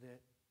is that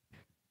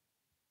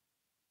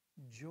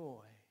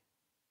joy,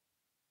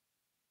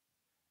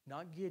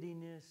 not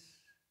giddiness,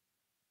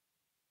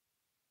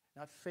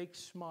 not fake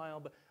smile,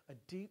 but a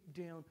deep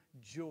down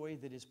joy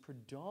that is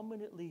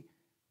predominantly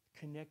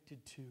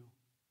connected to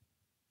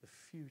the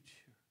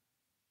future.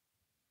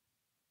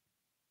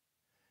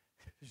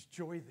 There's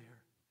joy there.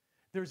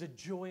 There's a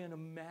joy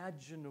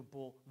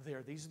unimaginable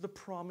there. These are the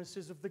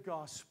promises of the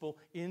gospel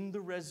in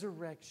the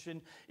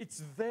resurrection.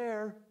 It's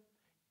there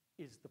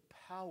is the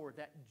power,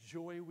 that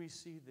joy we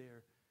see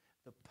there,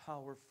 the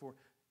power for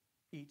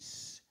each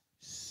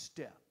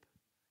step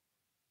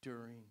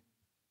during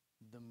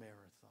the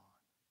marathon.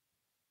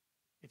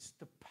 It's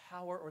the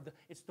power,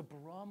 it's the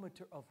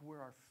barometer of where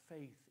our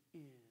faith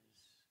is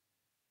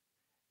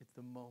at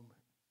the moment.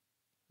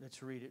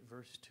 Let's read it,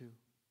 verse 2.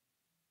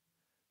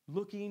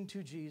 Looking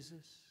to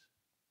Jesus,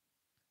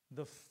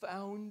 the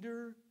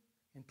founder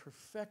and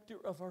perfecter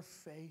of our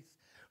faith,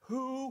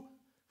 who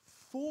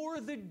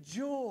for the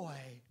joy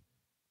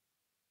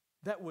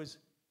that was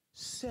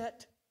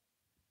set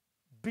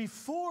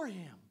before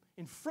him,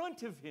 in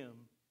front of him,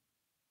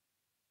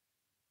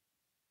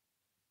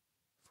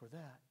 for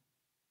that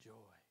joy,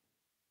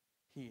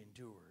 he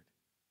endured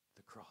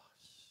the cross,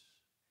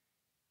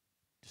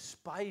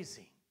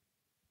 despising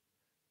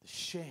the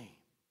shame.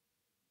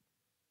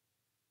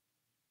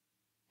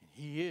 And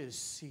he is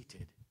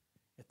seated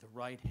at the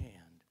right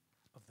hand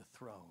of the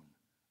throne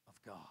of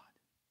God.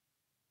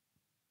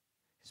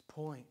 His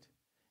point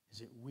is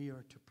that we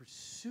are to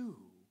pursue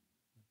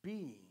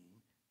being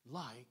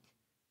like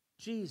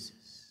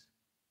Jesus.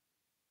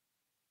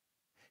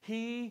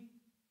 He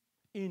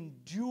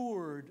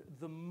endured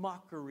the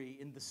mockery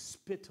and the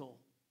spittle,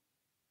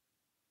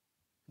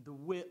 the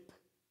whip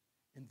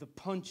and the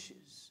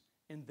punches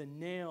and the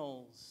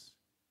nails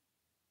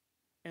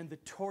and the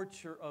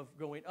torture of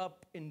going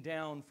up and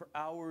down for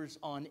hours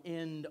on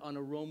end on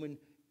a Roman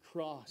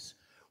cross.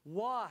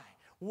 Why?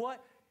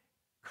 What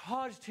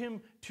caused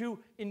him to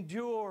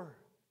endure?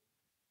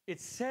 It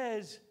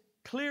says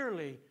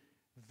clearly,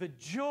 the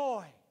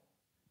joy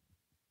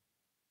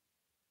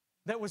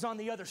that was on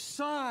the other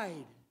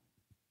side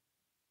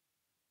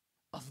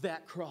of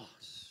that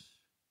cross.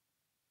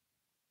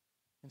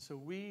 And so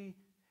we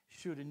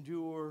should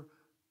endure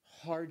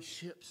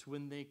hardships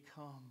when they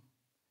come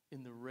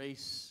in the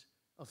race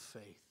of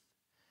faith,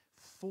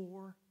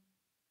 for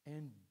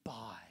and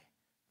by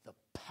the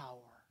power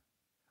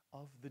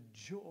of the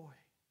joy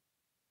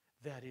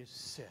that is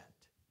set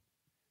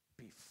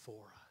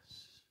before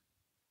us.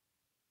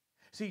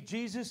 See,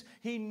 Jesus,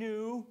 he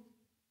knew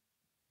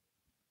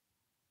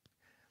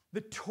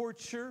the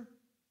torture,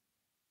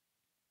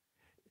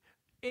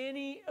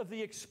 any of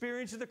the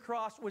experience of the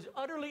cross was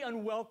utterly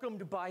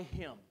unwelcomed by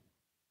him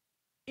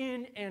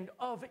in and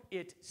of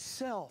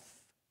itself.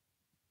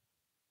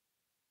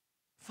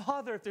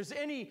 Father, if there's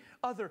any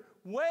other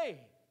way,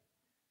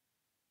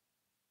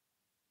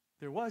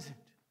 there wasn't.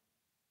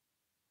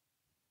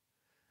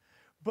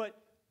 But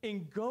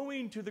in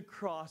going to the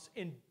cross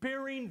and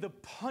bearing the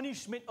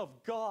punishment of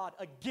God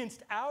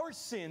against our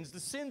sins, the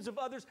sins of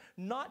others,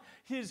 not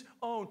his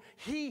own,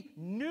 he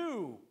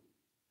knew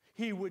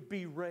he would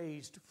be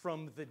raised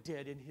from the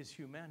dead in his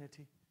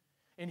humanity.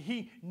 And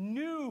he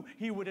knew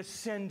he would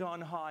ascend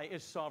on high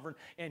as sovereign.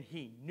 And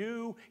he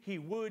knew he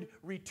would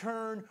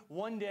return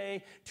one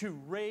day to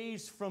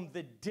raise from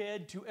the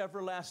dead to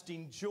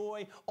everlasting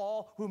joy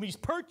all whom he's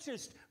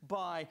purchased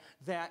by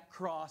that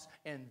cross.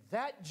 And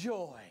that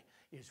joy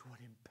is what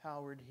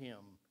empowered him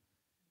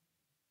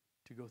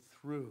to go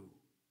through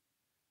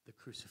the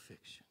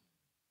crucifixion.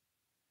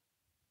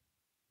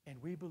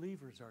 And we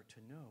believers are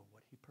to know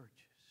what he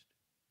purchased.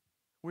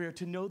 We are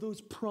to know those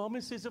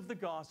promises of the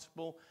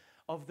gospel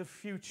of the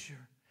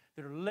future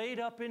that are laid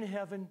up in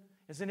heaven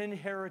as an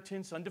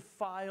inheritance,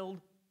 undefiled,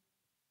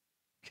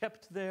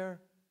 kept there.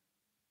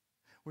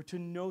 We're to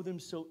know them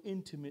so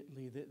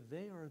intimately that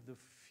they are the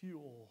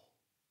fuel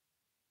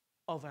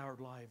of our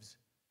lives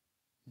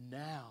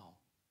now.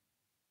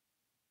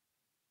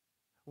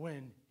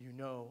 When you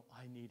know,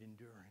 I need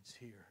endurance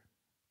here.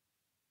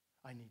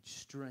 I need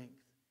strength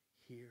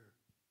here.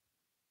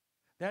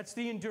 That's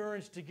the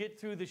endurance to get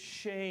through the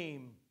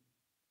shame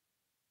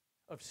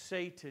of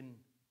Satan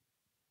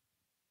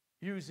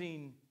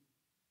using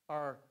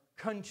our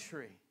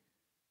country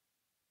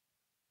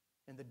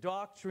and the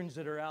doctrines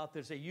that are out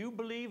there. Say, you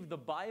believe the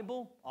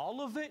Bible,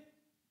 all of it,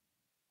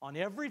 on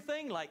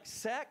everything like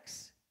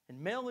sex and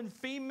male and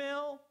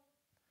female,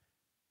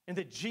 and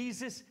that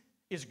Jesus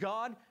is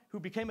God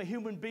who became a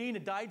human being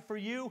and died for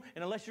you,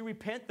 and unless you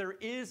repent, there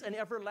is an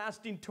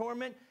everlasting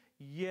torment.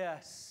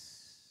 Yes.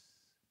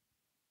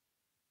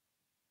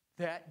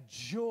 That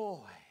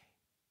joy,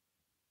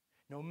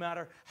 no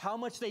matter how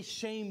much they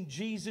shamed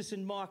Jesus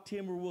and mocked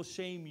him or will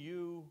shame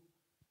you.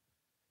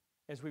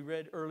 As we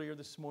read earlier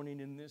this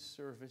morning in this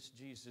service,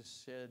 Jesus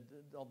said,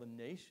 all the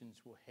nations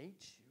will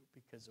hate you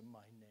because of my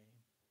name.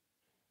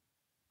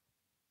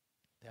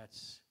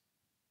 That's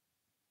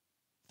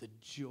the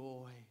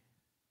joy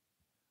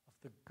of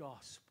the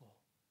gospel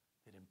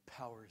that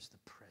empowers the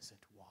present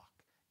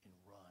walk and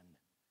run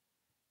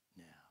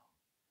now.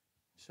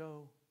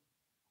 So,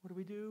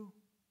 what do?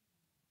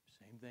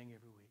 Same thing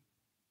every week.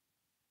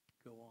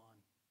 Go on.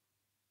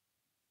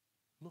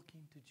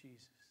 Looking to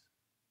Jesus.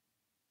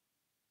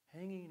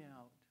 Hanging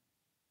out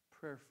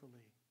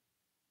prayerfully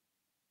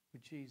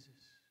with Jesus.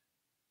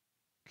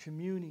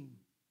 Communing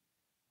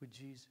with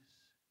Jesus.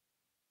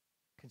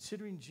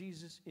 Considering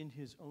Jesus in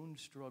his own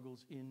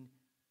struggles in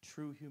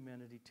true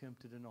humanity,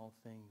 tempted in all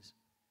things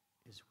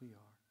as we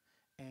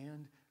are.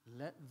 And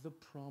let the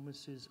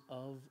promises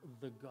of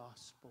the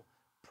gospel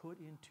put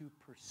into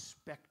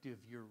perspective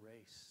your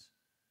race.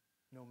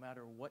 No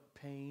matter what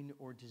pain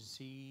or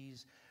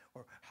disease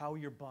or how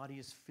your body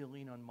is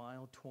feeling on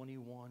mile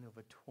 21 of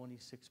a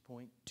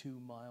 26.2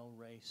 mile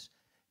race,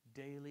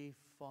 daily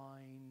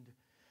find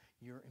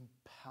your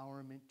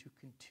empowerment to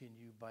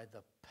continue by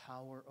the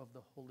power of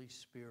the Holy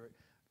Spirit,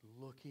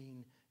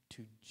 looking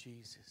to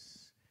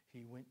Jesus.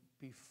 He went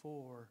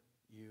before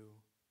you.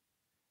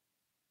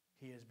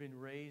 He has been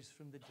raised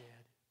from the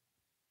dead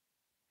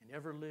and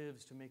ever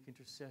lives to make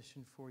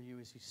intercession for you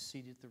as he's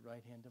seated at the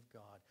right hand of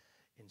God.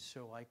 And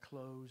so I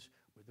close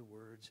with the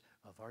words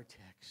of our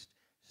text.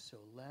 So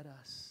let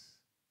us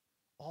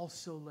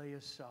also lay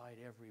aside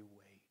every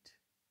weight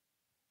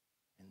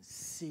and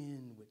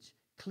sin which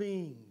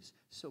clings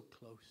so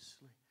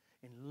closely.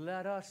 And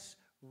let us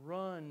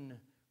run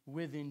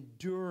with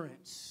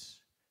endurance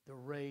the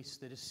race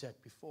that is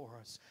set before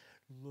us,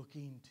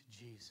 looking to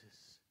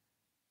Jesus,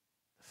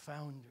 the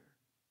founder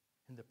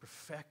and the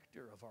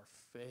perfecter of our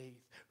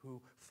faith,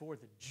 who for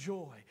the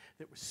joy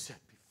that was set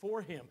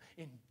before him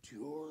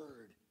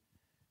endured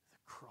the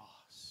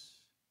cross,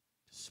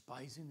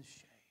 despising the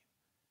shame.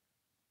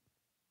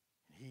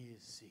 And he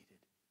is seated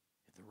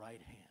at the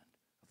right hand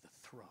of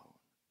the throne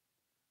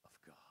of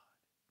God.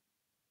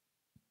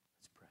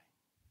 Let's pray.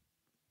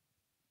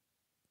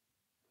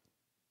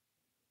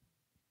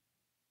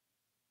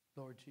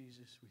 Lord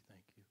Jesus, we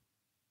thank you.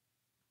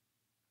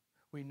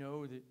 We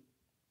know that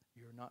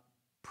you're not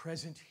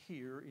present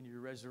here in your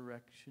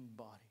resurrection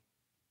body,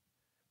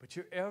 but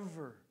you're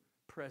ever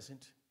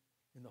present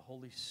in the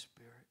Holy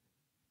Spirit.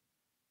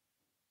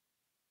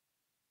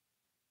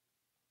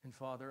 And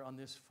Father, on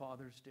this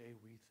Father's Day,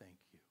 we thank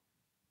you.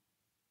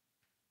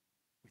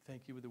 We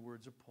thank you with the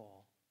words of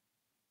Paul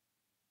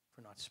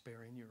for not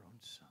sparing your own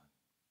Son,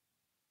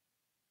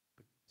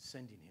 but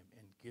sending him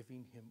and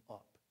giving him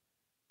up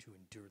to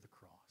endure the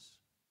cross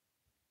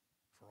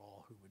for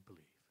all who would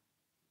believe.